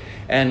glory,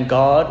 and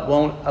God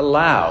won't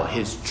allow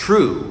his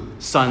true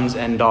sons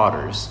and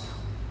daughters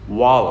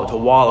to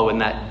wallow in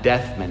that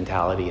death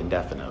mentality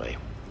indefinitely.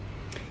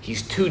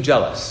 He's too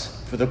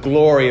jealous for the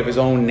glory of his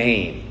own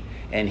name,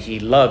 and he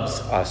loves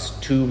us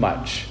too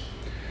much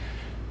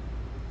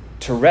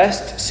to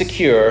rest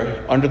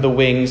secure under the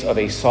wings of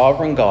a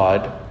sovereign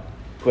God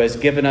who has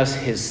given us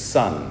his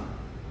Son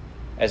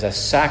as a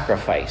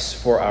sacrifice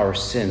for our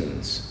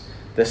sins,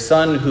 the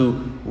Son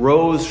who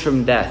rose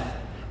from death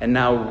and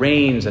now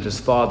reigns at his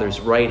Father's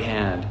right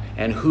hand,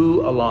 and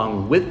who,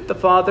 along with the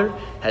Father,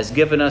 has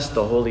given us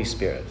the Holy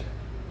Spirit,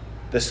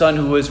 the Son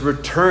who is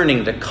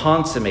returning to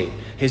consummate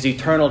his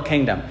eternal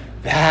kingdom.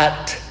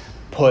 That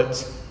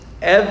puts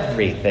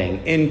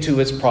everything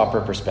into its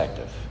proper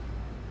perspective.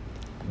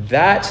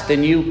 That's the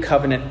new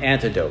covenant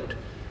antidote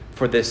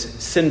for this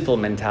sinful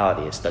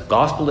mentality. It's the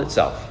gospel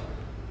itself.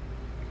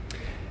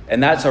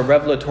 And that's a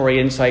revelatory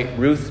insight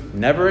Ruth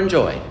never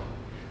enjoyed.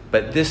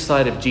 But this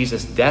side of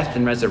Jesus' death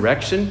and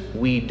resurrection,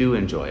 we do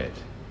enjoy it.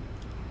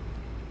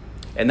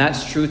 And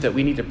that's truth that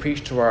we need to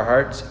preach to our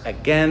hearts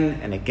again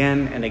and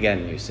again and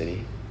again, New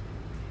City.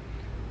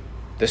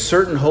 The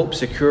certain hope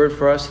secured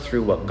for us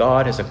through what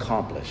God has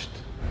accomplished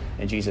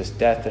in Jesus'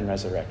 death and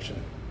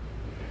resurrection.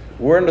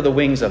 We're under the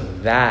wings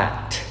of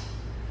that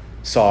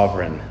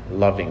sovereign,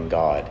 loving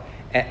God.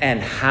 And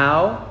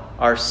how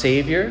our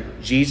Savior,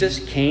 Jesus,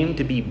 came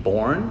to be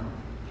born,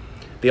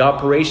 the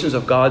operations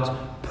of God's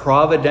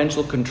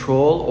providential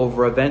control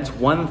over events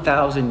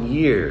 1,000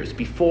 years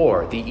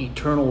before the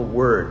eternal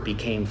Word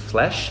became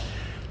flesh,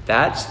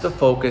 that's the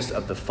focus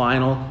of the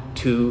final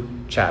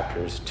 2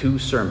 chapters, 2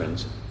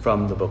 sermons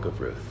from the book of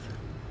Ruth.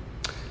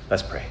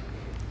 Let's pray.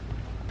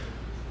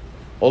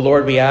 Oh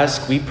Lord, we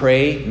ask, we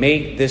pray,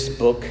 make this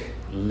book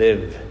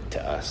live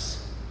to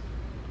us.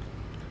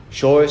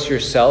 Show us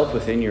yourself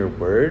within your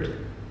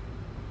word.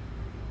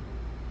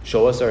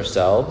 Show us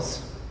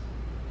ourselves,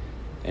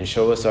 and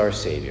show us our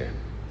Savior.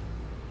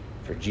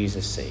 For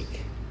Jesus'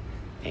 sake,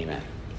 amen.